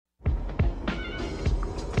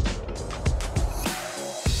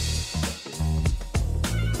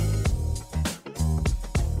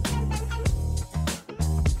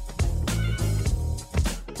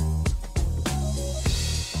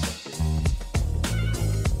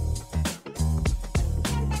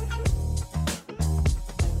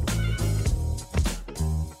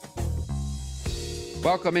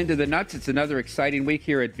Welcome into the Nuts. It's another exciting week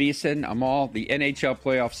here at VSiN. Amal, the NHL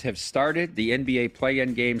playoffs have started. The NBA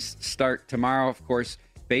play-in games start tomorrow. Of course,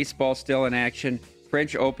 baseball still in action.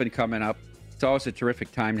 French Open coming up. It's always a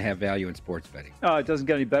terrific time to have value in sports betting. It doesn't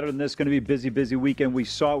get any better than this. It's going to be a busy weekend. We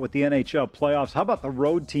saw it with the NHL playoffs. How about the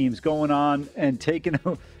road teams going on and taking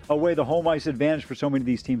away the home ice advantage for so many of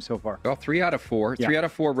these teams so far? Well, 3 out of 4. Yeah. 3 out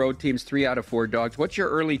of 4 road teams, 3 out of 4 dogs. What's your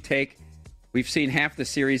early take? We've seen half the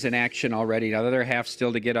series in action already. The other half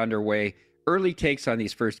still to get underway. Early takes on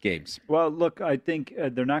these first games. Well, look, I think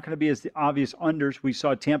they're not going to be as the obvious unders. We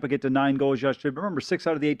saw Tampa get to 9 goals yesterday. Remember, 6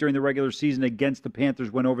 out of the 8 during the regular season against the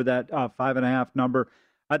Panthers went over that 5.5 number.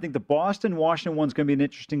 I think the Boston-Washington one's going to be an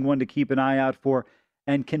interesting one to keep an eye out for.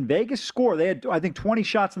 And can Vegas score? They had, I think, 20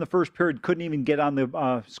 shots in the first period. Couldn't even get on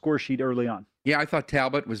the score sheet early on. Yeah, I thought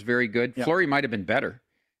Talbot was very good. Yeah. Fleury might have been better.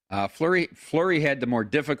 Fleury had the more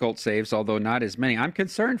difficult saves, although not as many. I'm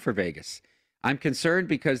concerned for Vegas. I'm concerned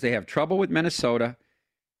because they have trouble with Minnesota.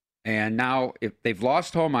 And now, if they've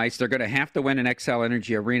lost home ice, they're going to have to win an XL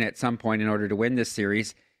Energy Arena at some point in order to win this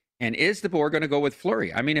series. And is the board going to go with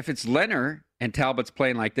Fleury? I mean, if it's Leonard and Talbot's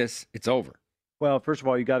playing like this, it's over. Well, first of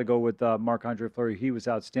all, you got to go with Marc-Andre Fleury. He was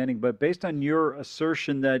outstanding. But based on your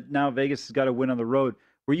assertion that now Vegas has got to win on the road,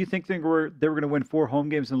 were you thinking they were going to win 4 home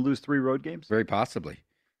games and lose 3 road games? Very possibly.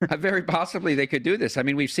 Very possibly they could do this. I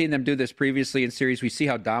mean, we've seen them do this previously in series. We see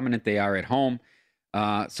how dominant they are at home.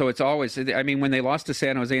 So it's always, I mean, when they lost to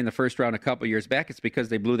San Jose in the first round a couple years back, it's because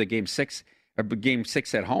they blew the game 6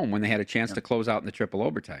 at home when they had a chance to close out in the triple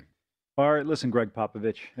overtime. All right, listen, Greg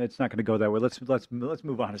Popovich, it's not going to go that way. Let's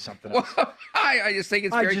move on to something else. Well, I just think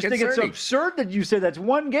it's very concerning. I just think it's absurd that you say that's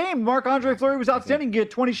one game. Marc-Andre Fleury was outstanding. He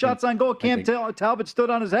had 20 shots on goal. Talbot stood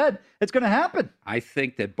on his head. It's going to happen. I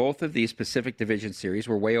think that both of these Pacific Division series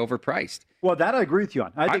were way overpriced. Well, that I agree with you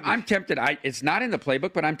on. I'm tempted. It's not in the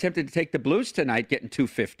playbook, but I'm tempted to take the Blues tonight, getting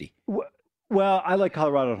 250. Well, I like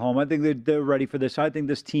Colorado at home. I think they're ready for this. I think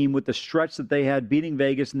this team, with the stretch that they had, beating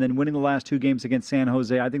Vegas and then winning the last 2 games against San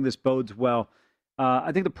Jose, I think this bodes well.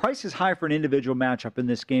 I think the price is high for an individual matchup in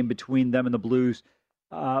this game between them and the Blues.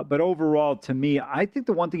 But overall, to me, I think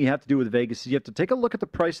the one thing you have to do with Vegas is you have to take a look at the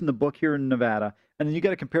price in the book here in Nevada, and then you got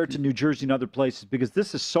to compare it to New Jersey and other places because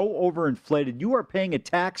this is so overinflated. You are paying a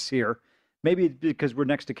tax here. Maybe because we're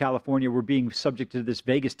next to California, we're being subject to this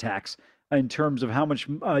Vegas tax in terms of how much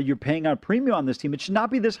you're paying on premium on this team. It should not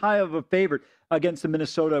be this high of a favorite against the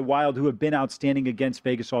Minnesota Wild, who have been outstanding against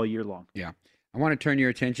Vegas all year long. Yeah. I want to turn your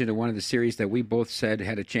attention to one of the series that we both said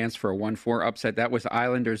had a chance for a 1-4 upset. That was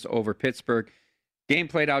Islanders over Pittsburgh. Game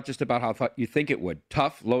played out just about how you think it would.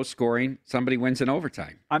 Tough, low scoring. Somebody wins in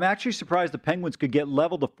overtime. I'm actually surprised the Penguins could get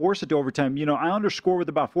leveled to force it to overtime. You know, Islanders score with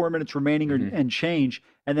about 4 minutes remaining and change,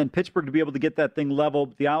 and then Pittsburgh to be able to get that thing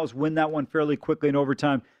level. The Isles win that one fairly quickly in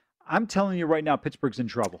overtime. I'm telling you right now, Pittsburgh's in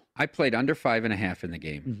trouble. I played under 5.5 in the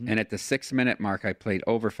game, and at the 6-minute mark, I played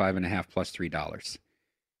over 5.5 plus $3.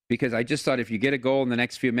 Because I just thought if you get a goal in the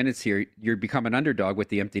next few minutes here, you're become an underdog with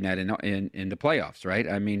the empty net in the playoffs, right?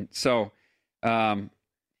 I mean, so I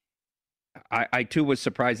too was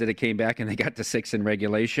surprised that it came back and they got to 6 in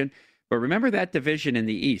regulation. But remember that division in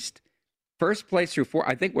the East. First place through 4,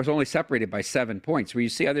 I think, was only separated by 7 points. Where you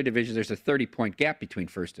see other divisions, there's a 30-point gap between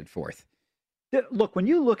first and fourth. Look, when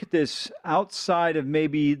you look at this outside of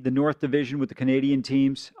maybe the North Division with the Canadian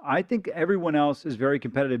teams, I think everyone else is very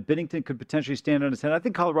competitive. Binnington could potentially stand on his head. I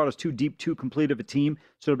think Colorado's too deep, too complete of a team,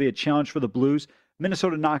 so it'll be a challenge for the Blues.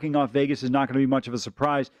 Minnesota knocking off Vegas is not going to be much of a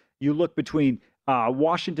surprise. You look between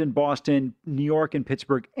Washington, Boston, New York, and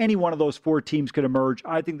Pittsburgh. Any one of those 4 teams could emerge.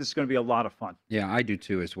 I think this is going to be a lot of fun. Yeah, I do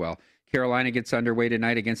too as well. Carolina gets underway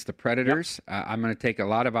tonight against the Predators. Yep. I'm going to take a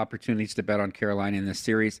lot of opportunities to bet on Carolina in this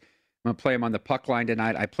series. I'm going to play them on the puck line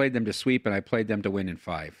tonight. I played them to sweep, and I played them to win in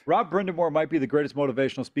 5. Rob Brindamore might be the greatest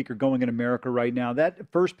motivational speaker going in America right now. That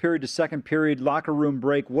first period to second period locker room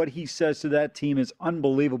break, what he says to that team is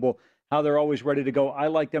unbelievable, how they're always ready to go. I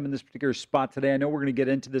like them in this particular spot today. I know we're going to get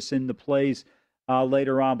into this in the plays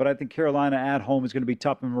later on, but I think Carolina at home is going to be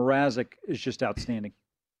tough, and Mrazek is just outstanding.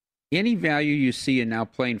 Any value you see in now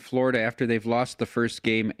playing Florida after they've lost the first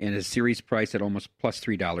game in a series price at almost plus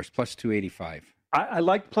 $3, plus 285? I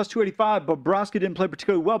liked plus 285, but Bobrovsky didn't play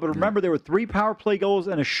particularly well. But remember, there were 3 power play goals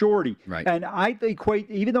and a shorty. Right. And I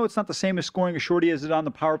equate, even though it's not the same as scoring a shorty as it on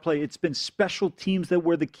the power play, it's been special teams that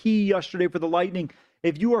were the key yesterday for the Lightning.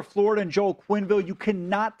 If you are Florida and Joel Quenneville, you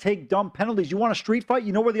cannot take dumb penalties. You want a street fight?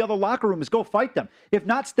 You know where the other locker room is. Go fight them. If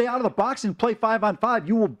not, stay out of the box and play 5-on-5.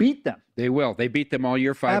 You will beat them. They will. They beat them all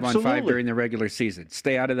year 5-on-5 Absolutely. during the regular season.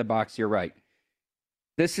 Stay out of the box. You're right.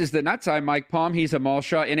 This is the Nuts. I'm Mike Palm. He's Amal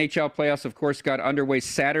Shaw. NHL playoffs, of course, got underway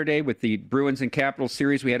Saturday with the Bruins and Capitals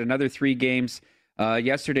series. We had another 3 games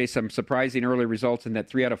Yesterday, some surprising early results in that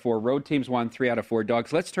 3 out of 4 road teams won, 3 out of 4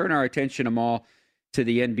 dogs. Let's turn our attention, Amal, to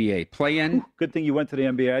the NBA. Play-in. Good thing you went to the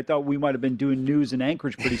NBA. I thought we might have been doing news in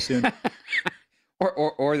Anchorage pretty soon.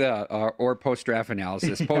 or post-draft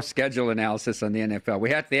analysis, post-schedule analysis on the NFL.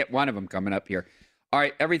 We have to get one of them coming up here. All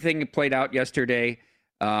right, everything played out yesterday.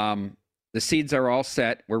 The seeds are all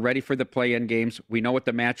set. We're ready for the play-in games. We know what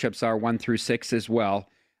the matchups are, 1 through 6 as well.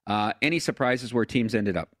 Any surprises where teams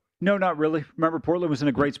ended up? No, not really. Remember, Portland was in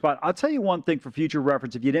a great spot. I'll tell you one thing for future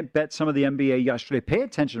reference. If you didn't bet some of the NBA yesterday, pay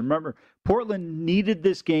attention. Remember, Portland needed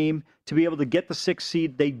this game to be able to get the 6th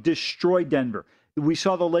seed. They destroyed Denver. We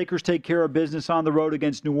saw the Lakers take care of business on the road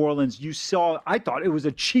against New Orleans. I thought it was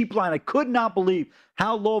a cheap line. I could not believe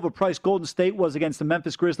how low of a price Golden State was against the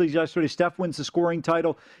Memphis Grizzlies yesterday. Steph wins the scoring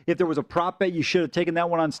title. If there was a prop bet, you should have taken that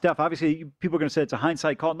one on Steph. Obviously, people are going to say it's a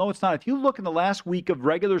hindsight call. No, it's not. If you look in the last week of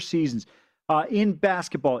regular seasons, in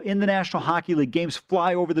basketball, in the National Hockey League, games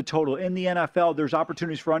fly over the total. In the NFL, there's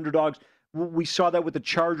opportunities for underdogs. We saw that with the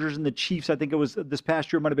Chargers and the Chiefs. I think it was this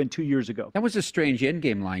past year, it might have been 2 years ago. That was a strange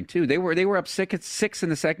end-game line, too. They were up 6 in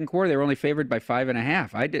the second quarter. They were only favored by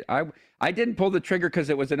 5.5. I didn't pull the trigger because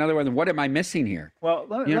it was another one. What am I missing here? Well,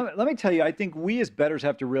 let me tell you, I think we as bettors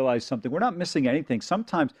have to realize something. We're not missing anything.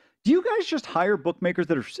 Sometimes, do you guys just hire bookmakers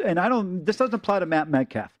that are, and this doesn't apply to Matt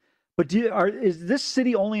Metcalf, but is this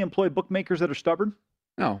city only employ bookmakers that are stubborn?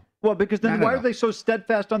 No. Well, because then why are they so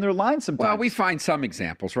steadfast on their line sometimes? Well, we find some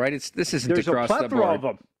examples, right? This isn't There's across a plethora the board. of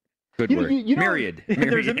them. Good word. Myriad.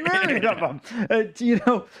 There's a myriad of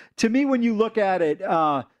them. To me, when you look at it,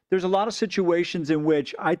 there's a lot of situations in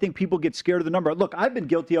which I think people get scared of the number. Look, I've been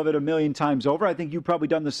guilty of it a million times over. I think you've probably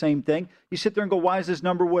done the same thing. You sit there and go, why is this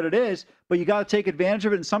number what it is? But you got to take advantage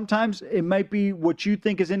of it. And sometimes it might be what you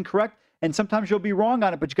think is incorrect. And sometimes you'll be wrong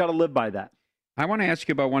on it, but you got to live by that. I want to ask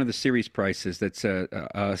you about one of the series prices that's a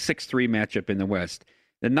 6-3 matchup in the West.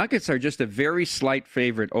 The Nuggets are just a very slight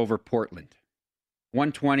favorite over Portland.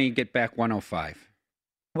 120, get back 105.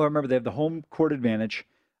 Well, remember, they have the home court advantage.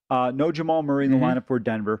 No Jamal Murray in the lineup for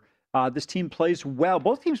Denver. This team plays well.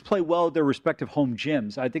 Both teams play well at their respective home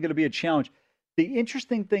gyms. I think it'll be a challenge. The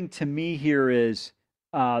interesting thing to me here is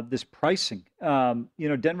this pricing.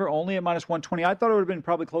 Denver only at minus 120. I thought it would have been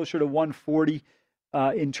probably closer to 140.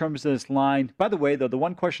 In terms of this line. By the way, though, the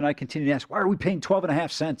one question I continue to ask, why are we paying 12.5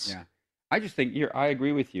 cents? Yeah. I just think I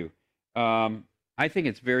agree with you. I think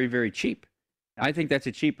it's very, very cheap. I think that's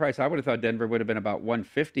a cheap price. I would have thought Denver would have been about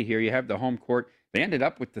 150 here. You have the home court. They ended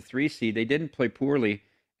up with the 3 seed. They didn't play poorly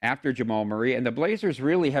after Jamal Murray, and the Blazers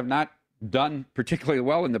really have not done particularly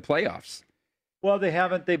well in the playoffs. Well, they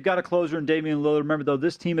haven't. They've got a closer in Damian Lillard. Remember, though,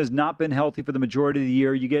 this team has not been healthy for the majority of the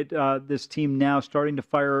year. You get this team now starting to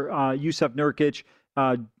fire Yusuf Nurkic,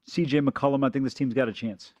 C.J. McCollum. I think this team's got a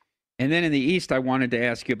chance. And then in the East, I wanted to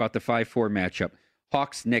ask you about the 5-4 matchup.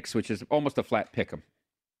 Hawks-Knicks, which is almost a flat pick 'em.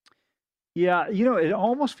 Yeah, it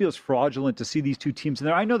almost feels fraudulent to see these two teams in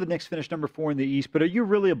there. I know the Knicks finished number 4 in the East, but are you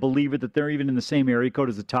really a believer that they're even in the same area code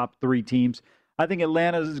as the top 3 teams? I think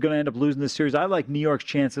Atlanta is going to end up losing this series. I like New York's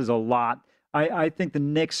chances a lot. I think the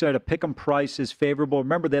Knicks at a pick-em price is favorable.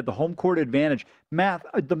 Remember, they have the home court advantage.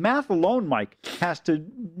 The math alone, Mike, has to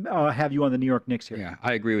have you on the New York Knicks here. Yeah,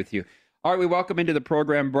 I agree with you. All right, we welcome into the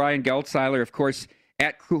program Brian Geltzeiler, of course,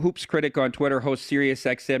 at Hoops Critic on Twitter, hosts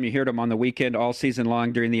SiriusXM. You heard him on the weekend all season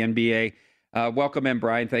long during the NBA. Welcome in,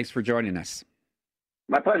 Brian. Thanks for joining us.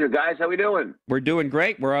 My pleasure, guys. How we doing? We're doing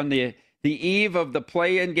great. We're on the eve of the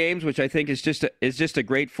play-in games, which I think is just a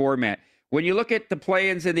great format. When you look at the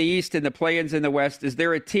play-ins in the East and the play-ins in the West, is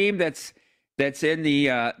there a team that's in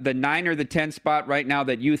the 9 or the 10 spot right now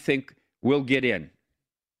that you think will get in?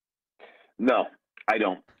 No, I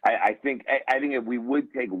don't. I think if we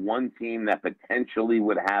would take one team that potentially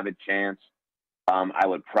would have a chance, I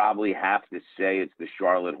would probably have to say it's the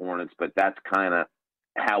Charlotte Hornets, but that's kind of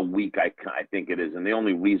how weak I think it is. And the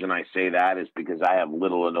only reason I say that is because I have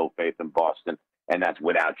little or no faith in Boston. And that's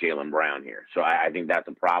without Jaylen Brown here. So I think that's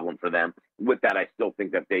a problem for them. With that, I still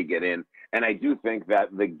think that they get in. And I do think that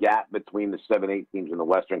the gap between the 7-8 teams in the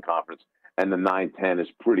Western Conference and the 9-10 is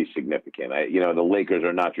pretty significant. The Lakers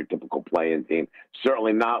are not your typical play-in team.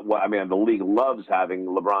 Certainly not the league loves having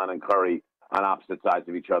LeBron and Curry on opposite sides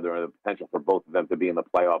of each other and the potential for both of them to be in the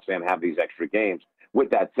playoffs and have these extra games. With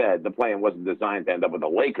that said, the play-in wasn't designed to end up with the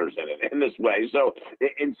Lakers in it in this way. So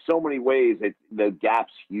in so many ways, the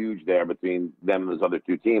gap's huge there between them and those other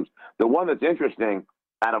two teams. The one that's interesting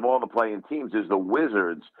out of all the play-in teams is the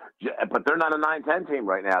Wizards, but they're not a 9-10 team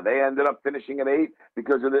right now. They ended up finishing at 8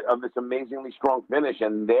 because of this amazingly strong finish,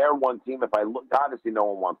 and they're one team, if I look, obviously no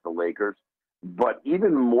one wants the Lakers, but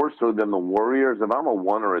even more so than the Warriors, if I'm a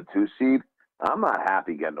 1 or a 2 seed, I'm not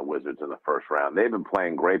happy getting the Wizards in the first round. They've been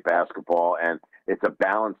playing great basketball, and it's a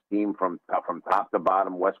balanced team from top to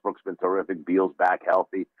bottom. Westbrook's been terrific. Beal's back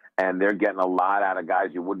healthy, and they're getting a lot out of guys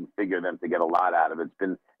you wouldn't figure them to get a lot out of.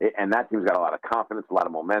 And that team's got a lot of confidence, a lot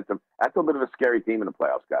of momentum. That's a bit of a scary team in the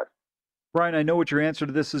playoffs, guys. Brian, I know what your answer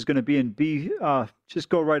to this is going to be, and just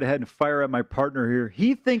go right ahead and fire at my partner here.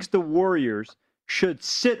 He thinks the Warriors should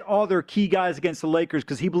sit all their key guys against the Lakers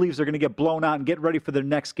because he believes they're going to get blown out and get ready for their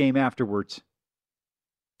next game afterwards.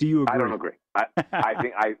 Do you agree? I don't agree.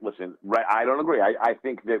 Listen, right, I don't agree. I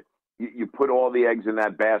think that you put all the eggs in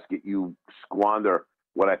that basket, you squander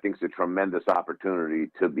what I think is a tremendous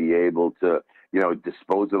opportunity to be able to,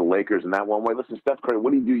 dispose of the Lakers in that one way. Listen, Steph Curry,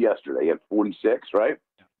 what did he do yesterday? He had 46, right?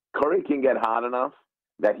 Curry can get hot enough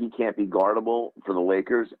that he can't be guardable for the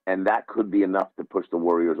Lakers, and that could be enough to push the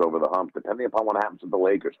Warriors over the hump, depending upon what happens with the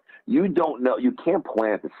Lakers. You don't know. You can't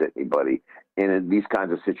plan to sit anybody in these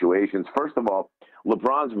kinds of situations. First of all,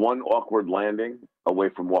 LeBron's one awkward landing away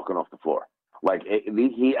from walking off the floor. Like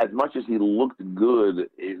he, as much as he looked good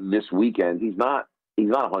this weekend, he's not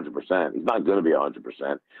 100%. He's not going to be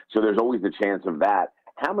 100%. So there's always the chance of that.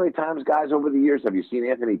 How many times, guys, over the years have you seen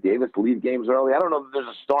Anthony Davis leave games early? I don't know that there's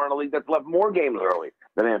a star in the league that's left more games early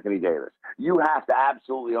than Anthony Davis. You have to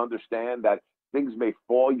absolutely understand that things may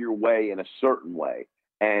fall your way in a certain way,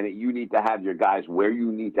 and you need to have your guys where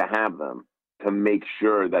you need to have them to make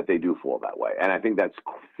sure that they do fall that way. And I think that's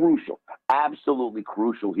crucial, absolutely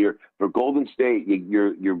crucial here for Golden State.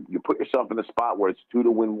 You put yourself in a spot where it's 2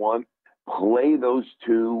 to win 1. Play those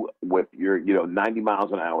two with your 90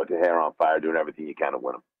 miles an hour with your hair on fire, doing everything you can to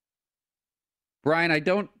win them. Brian, I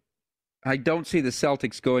don't see the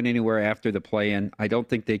Celtics going anywhere after the play-in. I don't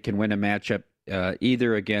think they can win a matchup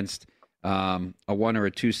either against a 1 or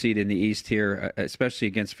a 2 seed in the East here, especially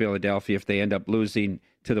against Philadelphia if they end up losing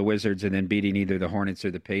to the Wizards and then beating either the Hornets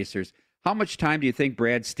or the Pacers. How much time do you think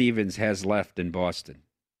Brad Stevens has left in Boston?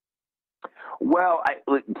 Well,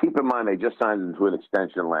 keep in mind they just signed into an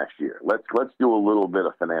extension last year. Let's do a little bit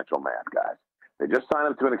of financial math, guys. They just signed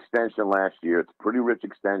him to an extension last year. It's a pretty rich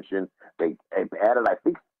extension. They added, I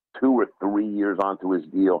think, 2 or 3 years onto his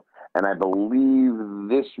deal, and I believe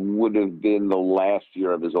this would have been the last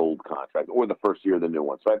year of his old contract or the first year of the new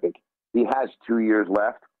one. So I think he has 2 years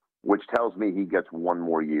left, which tells me he gets 1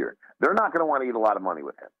 more year. They're not going to want to eat a lot of money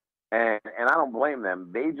with him, and I don't blame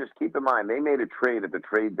them. They just keep in mind they made a trade at the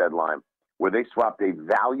trade deadline where they swapped a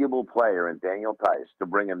valuable player in Daniel Tice to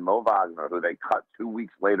bring in Mo Wagner, who they cut 2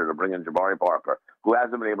 weeks later to bring in Jabari Parker, who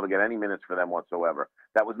hasn't been able to get any minutes for them whatsoever.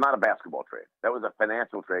 That was not a basketball trade. That was a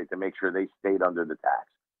financial trade to make sure they stayed under the tax.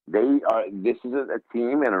 This is a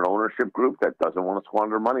team and an ownership group that doesn't want to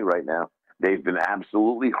squander money right now. They've been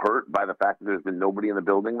absolutely hurt by the fact that there's been nobody in the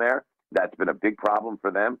building there. That's been a big problem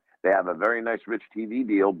for them. They have a very nice, rich TV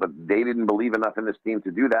deal, but they didn't believe enough in this team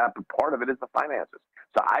to do that. But part of it is the finances.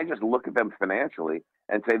 So I just look at them financially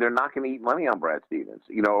and say they're not going to eat money on Brad Stevens,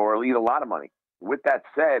 or eat a lot of money. With that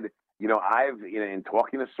said, I've, in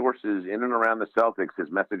talking to sources in and around the Celtics,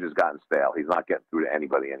 his message has gotten stale. He's not getting through to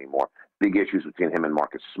anybody anymore. Big issues between him and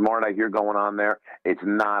Marcus Smart, I hear, going on there. It's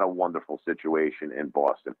not a wonderful situation in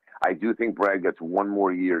Boston. I do think Brad gets 1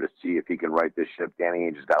 more year to see if he can right this ship. Danny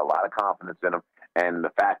Ainge has got a lot of confidence in him. And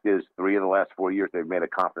the fact is, 3 of the last 4 years, they've made a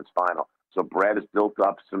conference final. So Brad has built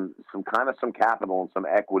up some capital and some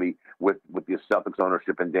equity with the Celtics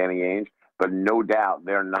ownership and Danny Ainge. But no doubt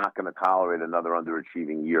they're not going to tolerate another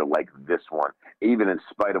underachieving year like this one, even in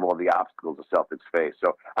spite of all the obstacles the Celtics face.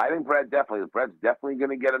 So I think Brad's definitely going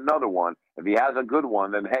to get another one. If he has a good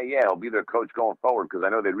one, then, hey, yeah, he'll be their coach going forward, because I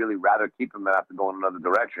know they'd really rather keep him than have to go in another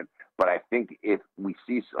direction. But I think if we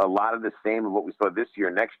see a lot of the same of what we saw this year,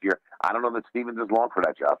 next year, I don't know that Stevens is long for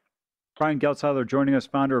that job. Brian Geltzeiler joining us,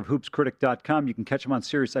 founder of HoopsCritic.com. You can catch him on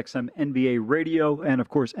SiriusXM NBA Radio and, of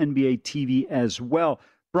course, NBA TV as well.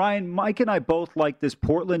 Brian, Mike and I both like this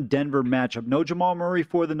Portland-Denver matchup. No Jamal Murray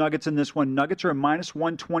for the Nuggets in this one. Nuggets are a minus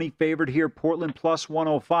 120 favorite here. Portland plus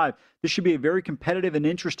 105. This should be a very competitive and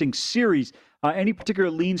interesting series. Any particular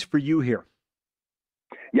leans for you here?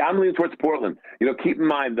 Yeah, I'm leaning towards Portland. Keep in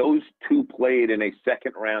mind, those two played in a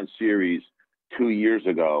second-round series 2 years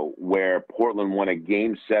ago where Portland won a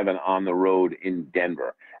Game 7 on the road in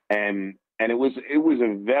Denver. And it was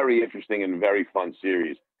a very interesting and very fun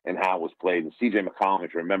series and how it was played. And C.J. McCollum,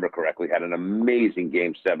 if you remember correctly, had an amazing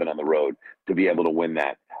Game 7 on the road to be able to win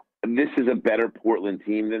that. This is a better Portland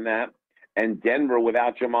team than that. And Denver,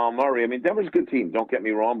 without Jamal Murray, Denver's a good team, don't get me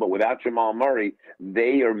wrong, but without Jamal Murray,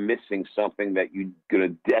 they are missing something that you're going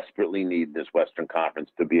to desperately need this Western Conference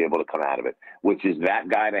to be able to come out of it, which is that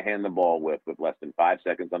guy to hand the ball with less than 5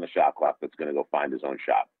 seconds on the shot clock that's going to go find his own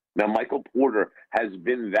shot. Now, Michael Porter has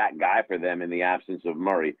been that guy for them in the absence of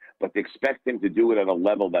Murray, but to expect him to do it at a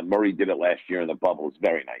level that Murray did it last year in the bubble is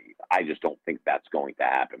very naive. I just don't think that's going to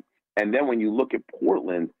happen. And then when you look at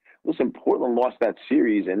Portland, listen, Portland lost that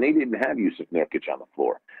series, and they didn't have Yusuf Nurkic on the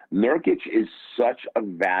floor. Nurkic is such a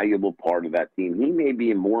valuable part of that team. He may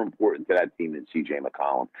be more important to that team than C.J.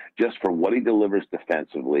 McCollum, just for what he delivers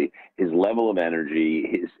defensively, his level of energy,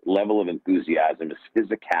 his level of enthusiasm, his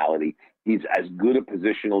physicality. He's as good a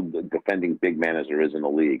positional defending big man as there is in the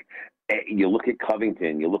league. You look at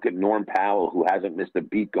Covington, you look at Norm Powell, who hasn't missed a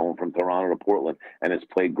beat going from Toronto to Portland and has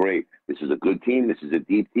played great. This is a good team. This is a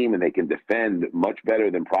deep team, and they can defend much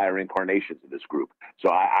better than prior incarnations of this group. So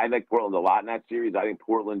I like Portland a lot in that series. I think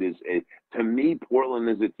Portland to me, Portland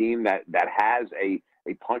is a team that has a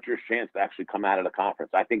puncher's chance to actually come out of the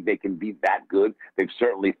conference. I think they can be that good. They've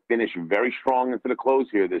certainly finished very strong into the close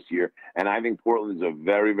here this year, and I think Portland is a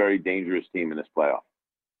very, very dangerous team in this playoff.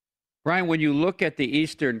 Brian, when you look at the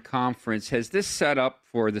Eastern Conference, has this set up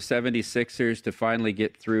for the 76ers to finally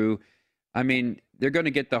get through? I mean, they're going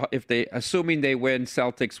to get assuming they win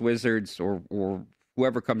Celtics, Wizards, or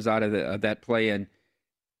whoever comes out of that play-in,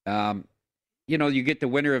 you get the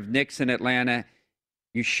winner of Knicks in Atlanta.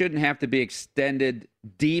 You shouldn't have to be extended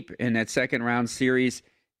deep in that second round series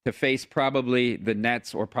to face probably the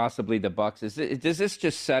Nets or possibly the Bucks. Does this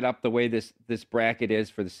just set up the way this bracket is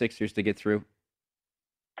for the Sixers to get through?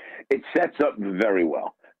 It sets up very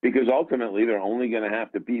well because ultimately they're only going to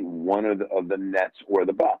have to beat one of the Nets or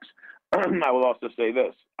the Bucks. I will also say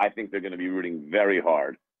this. I think they're going to be rooting very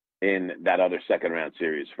hard in that other second round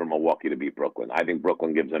series for Milwaukee to beat Brooklyn. I think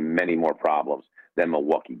Brooklyn gives them many more problems than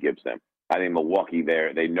Milwaukee gives them. I think Milwaukee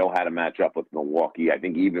they know how to match up with Milwaukee. I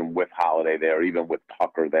think even with Holiday there, even with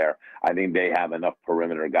Tucker there, I think they have enough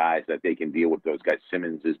perimeter guys that they can deal with those guys.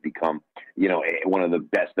 Simmons has become, one of the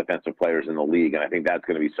best defensive players in the league, and I think that's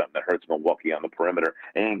going to be something that hurts Milwaukee on the perimeter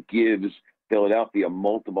and gives Philadelphia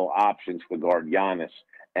multiple options to guard Giannis.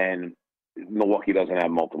 And Milwaukee doesn't have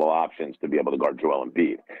multiple options to be able to guard Joel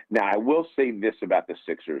Embiid. Now, I will say this about the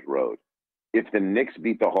Sixers road. If the Knicks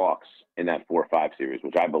beat the Hawks in that 4-5 series,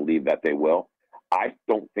 which I believe that they will, I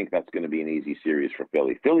don't think that's going to be an easy series for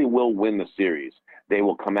Philly. Philly will win the series. They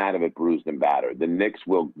will come out of it bruised and battered. The Knicks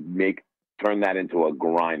will turn that into a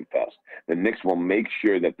grind fest. The Knicks will make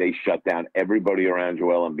sure that they shut down everybody around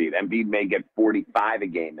Joel Embiid. Embiid may get 45 a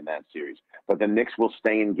game in that series, but the Knicks will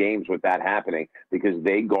stay in games with that happening because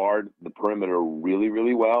they guard the perimeter really,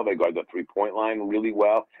 really well. They guard the three-point line really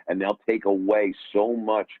well, and they'll take away so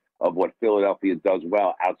much of what Philadelphia does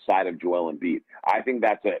well outside of Joel Embiid. I think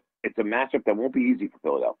it's a matchup that won't be easy for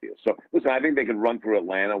Philadelphia. So, listen, I think they can run through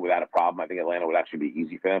Atlanta without a problem. I think Atlanta would actually be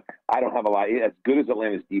easy for them. I don't have as good as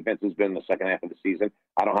Atlanta's defense has been in the second half of the season,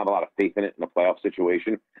 I don't have a lot of faith in it in the playoff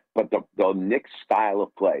situation. But the Knicks style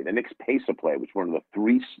of play, the Knicks pace of play, which is one of the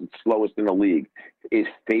three slowest in the league,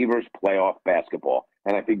 favors playoff basketball.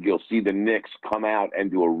 And I think you'll see the Knicks come out and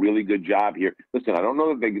do a really good job here. Listen, I don't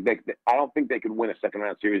know that I don't think they could win a second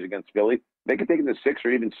round series against Philly. They could take it to 6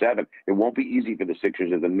 or even 7. It won't be easy for the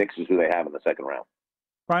Sixers if the Knicks is who they have in the second round.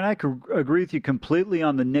 Brian, I could agree with you completely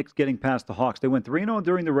on the Knicks getting past the Hawks. They went 3-0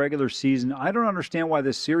 during the regular season. I don't understand why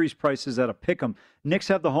this series price is at a pick 'em. Knicks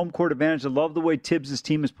have the home court advantage. I love the way Tibbs'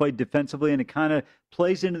 team has played defensively, and it kind of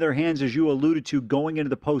plays into their hands, as you alluded to, going into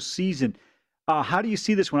the postseason. How do you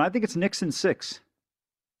see this one? I think it's Knicks in 6.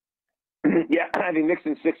 Yeah, I think Knicks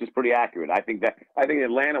in 6 is pretty accurate. I think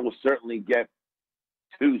Atlanta will certainly get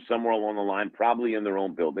 2 somewhere along the line, probably in their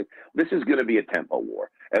own building. This is going to be a tempo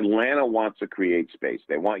war. Atlanta wants to create space.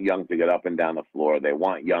 They want Young to get up and down the floor. They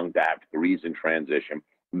want Young to have threes in transition.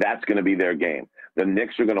 That's going to be their game. The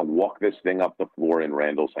Knicks are going to walk this thing up the floor in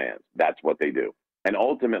Randall's hands. That's what they do. And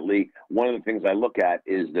ultimately, one of the things I look at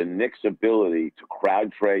is the Knicks' ability to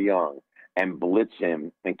crowd Trae Young and blitz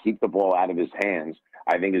him and keep the ball out of his hands.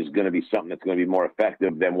 I think is going to be something that's going to be more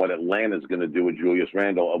effective than what Atlanta's going to do with Julius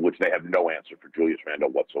Randle, of which they have no answer for Julius Randle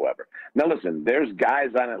whatsoever. Now, listen, there's guys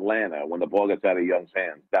on Atlanta when the ball gets out of Young's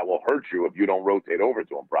hands that will hurt you if you don't rotate over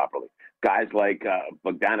to him properly. Guys like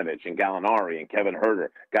Bogdanovich and Gallinari and Kevin Huerter,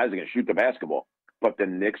 guys that can shoot the basketball. But the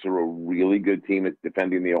Knicks are a really good team at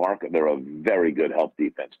defending the arc. They're a very good help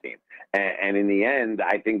defense team. And in the end,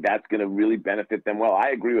 I think that's going to really benefit them well. I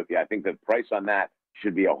agree with you. I think the price on that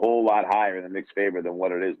should be a whole lot higher in the Knicks' favor than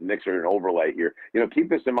what it is. The Knicks are an overlay here. Keep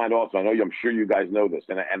this in mind also. I'm sure you guys know this.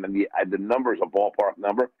 And the number is a ballpark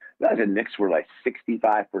number. The Knicks were like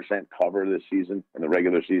 65% cover this season in the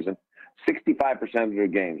regular season. 65% of their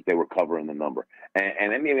games, they were covering the number.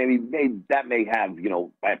 And I mean, maybe that may have,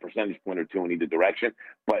 by a percentage point or two in either direction.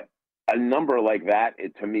 But a number like that,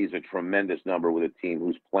 to me, is a tremendous number with a team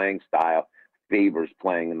whose playing style favors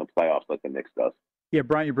playing in the playoffs like the Knicks does. Yeah,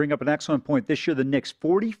 Brian, you bring up an excellent point. This year, the Knicks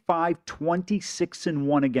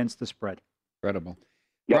 45-26-1 against the spread. Incredible.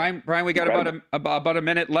 Yep. Brian, we got about a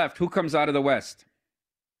minute left. Who comes out of the West?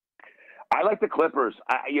 I like the Clippers.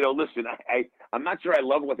 Listen, I'm not sure I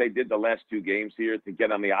love what they did the last two games here to get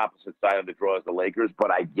on the opposite side of the draw as the Lakers,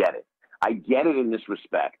 but I get it. I get it in this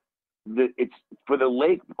respect. It's for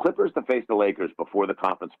the Clippers to face the Lakers before the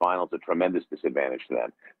conference finals, a tremendous disadvantage to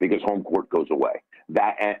them because home court goes away.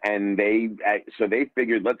 So they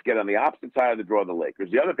figured, let's get on the opposite side of the draw of the Lakers.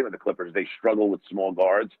 The other thing with the Clippers, they struggle with small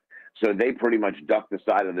guards. So they pretty much ducked the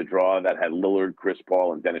side of the draw that had Lillard, Chris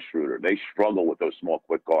Paul, and Dennis Schroeder. They struggle with those small,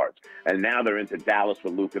 quick guards. And now they're into Dallas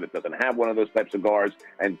with Luka that doesn't have one of those types of guards,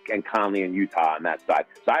 and Conley and Utah on that side.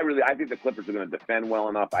 So I think the Clippers are going to defend well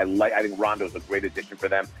enough. I think Rondo's a great addition for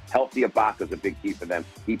them. Healthy Ibaka's a big key for them.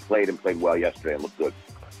 He played well yesterday and looked good.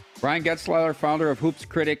 Brian Getzlaller, founder of Hoops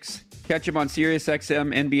Critics. Catch him on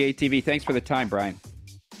SiriusXM NBA TV. Thanks for the time, Brian.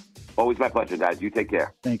 Always my pleasure, guys. You take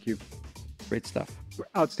care. Thank you. Great stuff.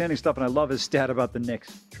 Outstanding stuff, and I love his stat about the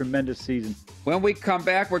Knicks. Tremendous season. When we come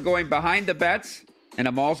back, we're going behind the bets, and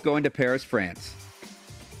Amal's going to Paris, France.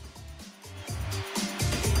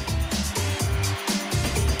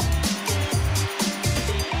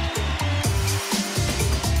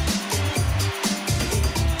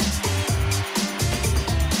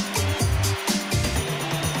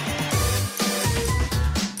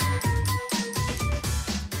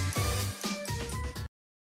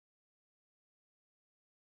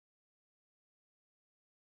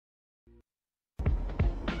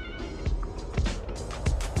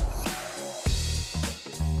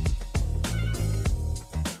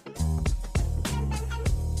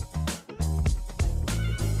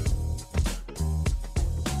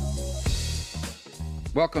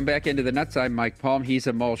 Welcome back into the Nuts. I'm Mike Palm. He's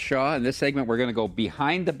Amal Shaw. In this segment, we're going to go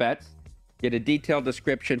behind the bets, get a detailed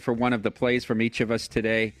description for one of the plays from each of us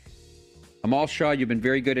today. Amal Shaw, you've been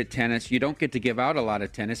very good at tennis. You don't get to give out a lot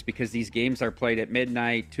of tennis because these games are played at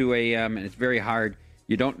midnight, 2 a.m., and it's very hard.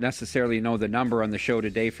 You don't necessarily know the number on the show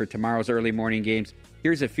today for tomorrow's early morning games.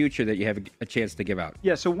 Here's a future that you have a chance to give out.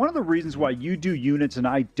 Yeah, so one of the reasons why you do units and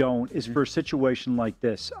I don't is for a situation like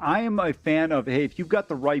this. I am a fan of, hey, if you've got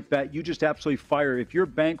the right bet, you just absolutely fire. If your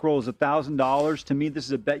bankroll is $1,000, to me, this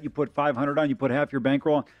is a bet you put $500 on, you put half your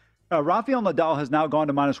bankroll on. Rafael Nadal has now gone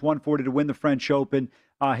to minus 140 to win the French Open.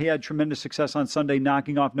 He had tremendous success on Sunday,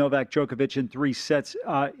 knocking off Novak Djokovic in 3 sets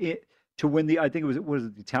to win the, I think it was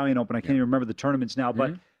the Italian Open. I can't even remember the tournaments now,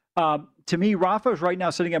 but to me, Rafa is right now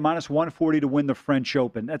sitting at minus 140 to win the French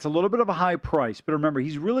Open. That's a little bit of a high price, but remember,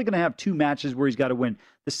 he's really going to have 2 matches where he's got to win,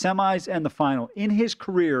 the semis and the final. In his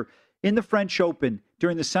career, in the French Open,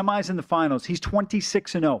 during the semis and the finals, he's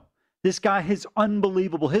 26-0. This guy is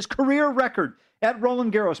unbelievable. His career record at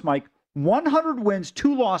Roland Garros, Mike, 100 wins,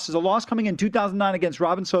 2 losses, a loss coming in 2009 against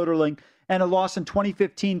Robin Soderling, and a loss in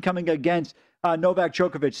 2015 coming against Novak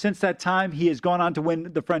Djokovic. Since that time, he has gone on to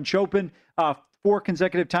win the French Open 4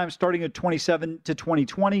 consecutive times, starting at 2017 to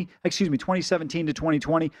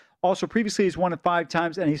 2020. Also, previously, he's won it 5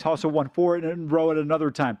 times, and he's also won 4 in a row at another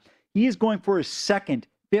time. He is going for his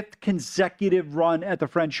 5th consecutive run at the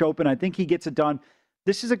French Open. I think he gets it done.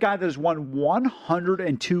 This is a guy that has won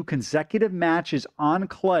 102 consecutive matches on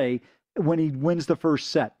clay when he wins the first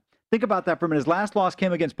set. Think about that for a minute. His last loss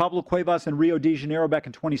came against Pablo Cuevas in Rio de Janeiro back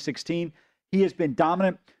in 2016. He has been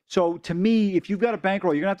dominant. So to me, if you've got a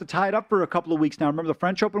bankroll, you're going to have to tie it up for a couple of weeks now. Remember, the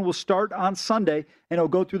French Open will start on Sunday, and it'll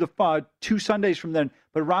go through the 2 Sundays from then.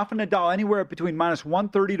 But Rafa Nadal, anywhere between minus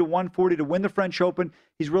 130 to 140 to win the French Open.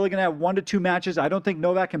 He's really going to have 1 to 2 matches. I don't think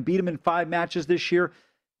Novak can beat him in 5 matches this year.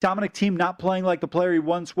 Dominic Thiem not playing like the player he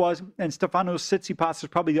once was, and Stefanos Tsitsipas is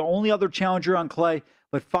probably the only other challenger on clay.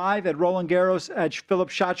 But 5 at Roland Garros, at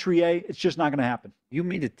Philippe Chatrier, it's just not going to happen. You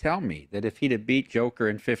mean to tell me that if he'd have beat Joker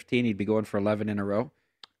in 15, he'd be going for 11 in a row?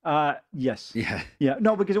 Yes. Yeah. Yeah.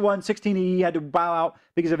 No, because it won 16. He had to bow out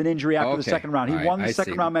because of an injury after the second round. He won the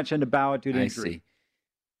second round match and to bow out due to injury. I see.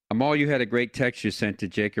 Amal, you had a great text you sent to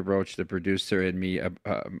Jacob Roach, the producer, and me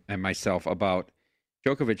and myself about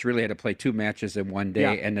Djokovic really had to play 2 matches in one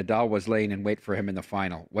day, and Nadal was laying in wait for him in the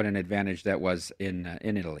final. What an advantage that was in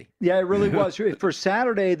Italy. Yeah, it really was. For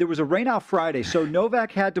Saturday, there was a rain-out Friday, so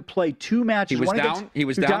Novak had to play 2 matches. He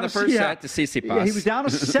was down the first set to Tsitsipas. Yeah, he was down a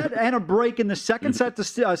set and a break in the second set to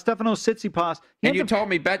Stefanos Tsitsipas. And you told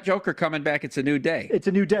me, bet Joker coming back, it's a new day. It's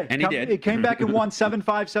a new day. And he did. It came back and won 7-5,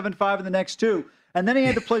 7-5 in the next 2. And then he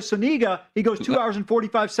had to play Soniga. He goes 2 hours and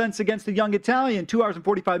 45 cents against the young Italian, 2 hours and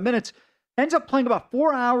 45 minutes. Ends up playing about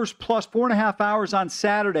 4 hours plus 4.5 hours on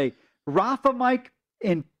Saturday. Rafa, Mike,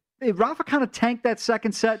 Rafa kind of tanked that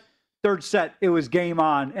second set. Third set, it was game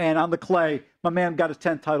on. And on the clay, My man got his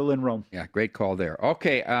 10th title in Rome. Yeah, great call there.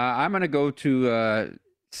 Okay, I'm going to go to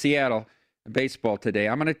Seattle baseball today.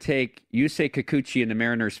 I'm going to take Yusei Kikuchi and the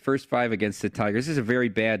Mariners' first 5 against the Tigers. This is a very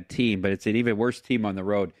bad team, but it's an even worse team on the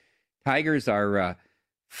road. Tigers are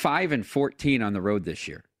 5-14 on the road this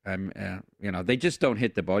year. They just don't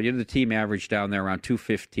hit the ball. The team average down there around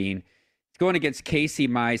 215. It's going against Casey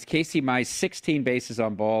Mize. Casey Mize, 16 bases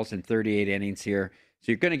on balls in 38 innings here.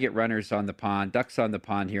 So you're going to get runners on the pond, ducks on the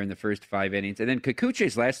pond here in the first 5 innings. And then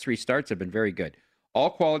Kikuchi's last 3 starts have been very good. All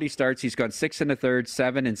quality starts. He's gone 6 1/3,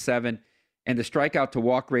 7 7. And the strikeout to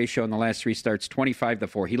walk ratio in the last 3 starts,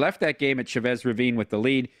 25-4. He left that game at Chavez Ravine with the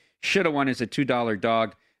lead. Should have won as a $2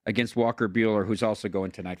 dog against Walker Buehler, who's also going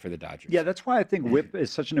tonight for the Dodgers. Yeah, that's why I think whip is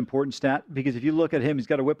such an important stat, because if you look at him, he's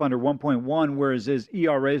got a whip under 1.1, whereas his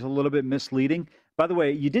ERA is a little bit misleading. By the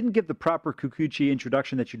way, you didn't give the proper Kikuchi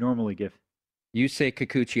introduction that you normally give. You say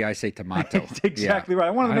Kikuchi, I say tomato. That's exactly right.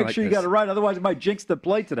 I want to make sure you got it right. Otherwise, it might jinx the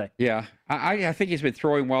play today. Yeah. I think he's been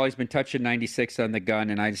throwing well. He's been touching 96 on the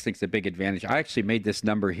gun, and I just think it's a big advantage. I actually made this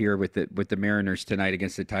number here with the Mariners tonight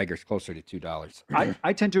against the Tigers closer to $2.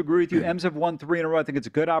 I tend to agree with you. M's have won 3 in a row. I think it's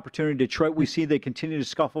a good opportunity. Detroit, we see they continue to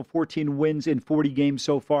scuffle. 14 wins in 40 games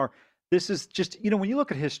so far. This is just, when you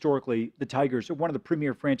look at historically, the Tigers are one of the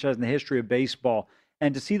premier franchises in the history of baseball.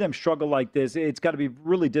 And to see them struggle like this, it's got to be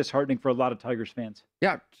really disheartening for a lot of Tigers fans.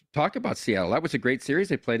 Yeah, talk about Seattle. That was a great series.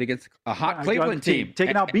 They played against a hot Cleveland team.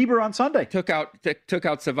 Taking out Bieber on Sunday. Took out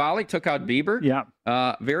Savali, took out Bieber.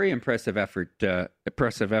 Yeah. Very impressive effort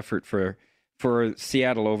for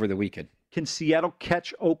Seattle over the weekend. Can Seattle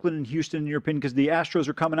catch Oakland and Houston, in your opinion? Because the Astros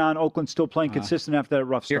are coming on. Oakland's still playing consistent after that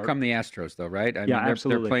rough start. Here come the Astros, though, right?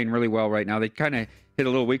 Absolutely. They're playing really well right now. They kind of hit a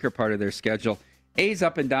little weaker part of their schedule. A's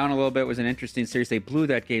up and down a little bit. Was an interesting series. They blew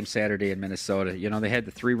that game Saturday in Minnesota. They had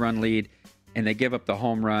the 3-run lead, and they give up the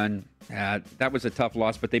home run. That was a tough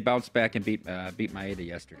loss, but they bounced back and beat Maeda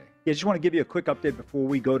yesterday. Yeah, just want to give you a quick update before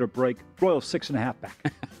we go to break. Royals 6.5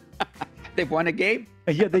 back. They won a game?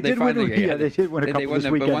 Yeah, they did win. Yeah, they did win a couple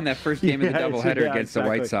this weekend. They won that first game of the doubleheader against the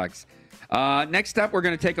White Sox. Next up, we're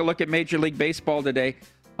going to take a look at Major League Baseball today.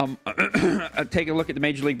 Take a look at the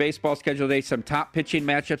Major League Baseball schedule today. Some top pitching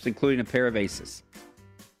matchups, including a pair of aces.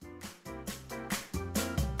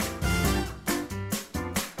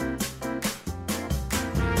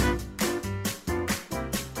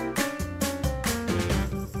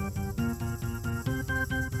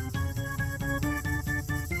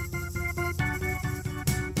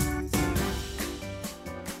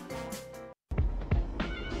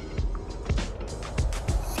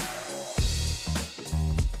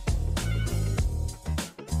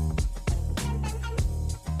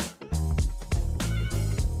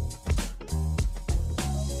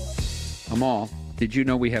 Amal, did you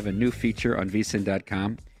know we have a new feature on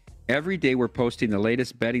vsin.com? Every day we're posting the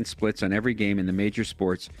latest betting splits on every game in the major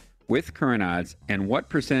sports with current odds and what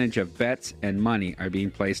percentage of bets and money are being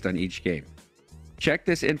placed on each game. Check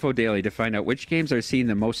this info daily to find out which games are seeing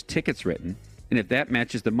the most tickets written and if that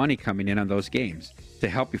matches the money coming in on those games to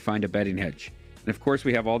help you find a betting hedge. And of course,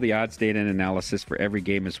 we have all the odds, data, and analysis for every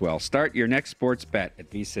game as well. Start your next sports bet at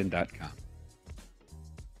vsin.com.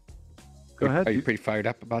 Go ahead. Are you pretty fired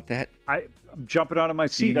up about that? I'm jumping out of my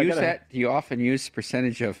seat. Do you use that? Do you often use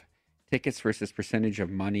percentage of tickets versus percentage of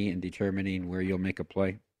money in determining where you'll make a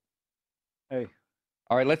play? Hey.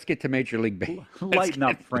 All right, let's get to Major League Baseball. Lighten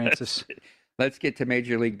up, Francis. Let's get to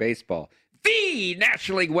Major League Baseball. The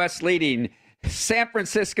National League West leading San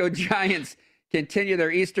Francisco Giants continue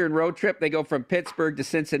their Eastern road trip. They go from Pittsburgh to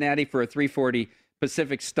Cincinnati for a 3:40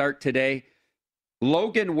 Pacific start today.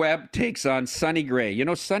 Logan Webb takes on Sonny Gray.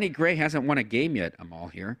 Sonny Gray hasn't won a game yet. I'm all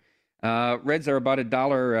here. Reds are about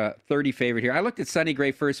 $1.30 favorite here. I looked at Sonny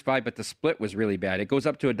Gray first 5, but the split was really bad. It goes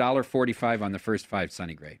up to $1.45 on the first 5,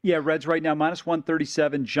 Sonny Gray. Yeah, Reds right now minus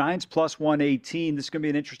 137, Giants plus 118. This is going to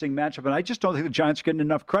be an interesting matchup, and I just don't think the Giants are getting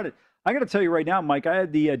enough credit. I got to tell you right now, Mike, I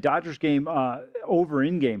had the Dodgers game over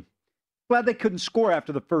in game. Glad they couldn't score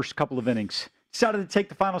after the first couple of innings. Decided to take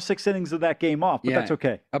the final 6 innings of that game off, but that's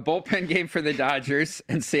okay. A bullpen game for the Dodgers,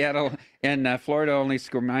 and Seattle and Florida only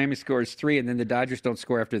score. Miami scores 3, and then the Dodgers don't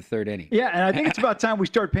score after the 3rd inning. Yeah, and I think it's about time we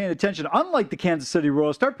start paying attention. Unlike the Kansas City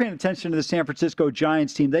Royals, start paying attention to the San Francisco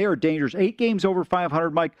Giants team. They are dangerous. 8 games over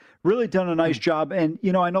 500, Mike. Really done a nice job. And,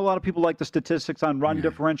 I know a lot of people like the statistics on run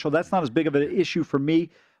differential. That's not as big of an issue for me,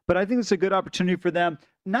 but I think it's a good opportunity for them.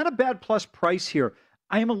 Not a bad plus price here.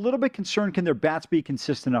 I am a little bit concerned, can their bats be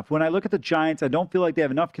consistent enough? When I look at the Giants, I don't feel like they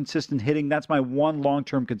have enough consistent hitting. That's my one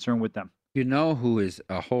long-term concern with them. You know who is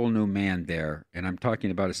a whole new man there, and I'm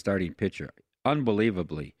talking about a starting pitcher.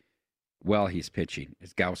 Unbelievably, well he's pitching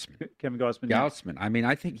is Gaussman. Kevin Gaussman. Yeah. Gaussman. I mean,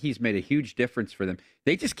 I think he's made a huge difference for them.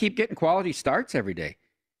 They just keep getting quality starts every day.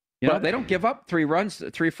 You know, they don't give up 4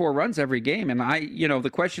 runs every game. And the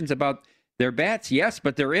questions about their bats, yes,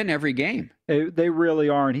 but they're in every game. They really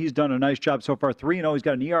are, and he's done a nice job so far. 3-0. He's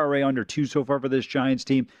got an ERA under 2 so far for this Giants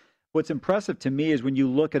team. What's impressive to me is when you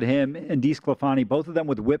look at him and DeSclafani, both of them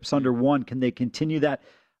with whips under 1. Can they continue that?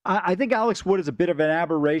 I think Alex Wood is a bit of an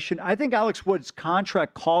aberration. I think Alex Wood's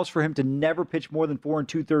contract calls for him to never pitch more than 4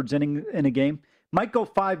 2/3 innings in a game. Might go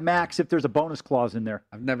 5 max if there's a bonus clause in there.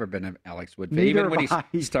 I've never been an Alex Wood fan. Even when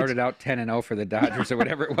he started out 10-0 for the Dodgers or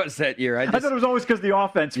whatever it was that year. I thought it was always because of the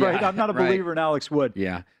offense, right? Yeah, I'm not a believer in Alex Wood.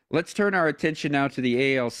 Yeah. Let's turn our attention now to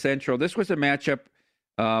the AL Central. This was a matchup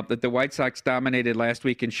that the White Sox dominated last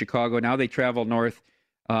week in Chicago. Now they travel north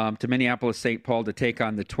to Minneapolis, St. Paul to take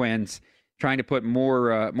on the Twins, trying to put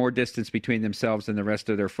more distance between themselves and the rest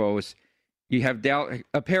of their foes. You have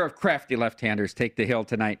a pair of crafty left-handers take the hill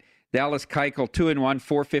tonight. Dallas Keuchel, 2-1,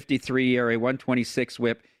 4.53 ERA, 1.26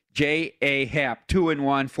 WHIP. J.A. Happ,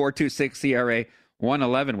 2-1, 4.26 ERA,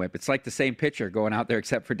 1.11 WHIP. It's like the same pitcher going out there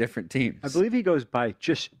except for different teams. I believe he goes by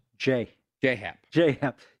just J. J. Happ. J.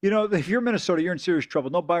 Happ. You know, if you're Minnesota, you're in serious trouble.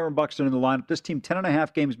 No Byron Buxton in the lineup. This team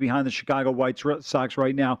 10.5 games behind the Chicago White Sox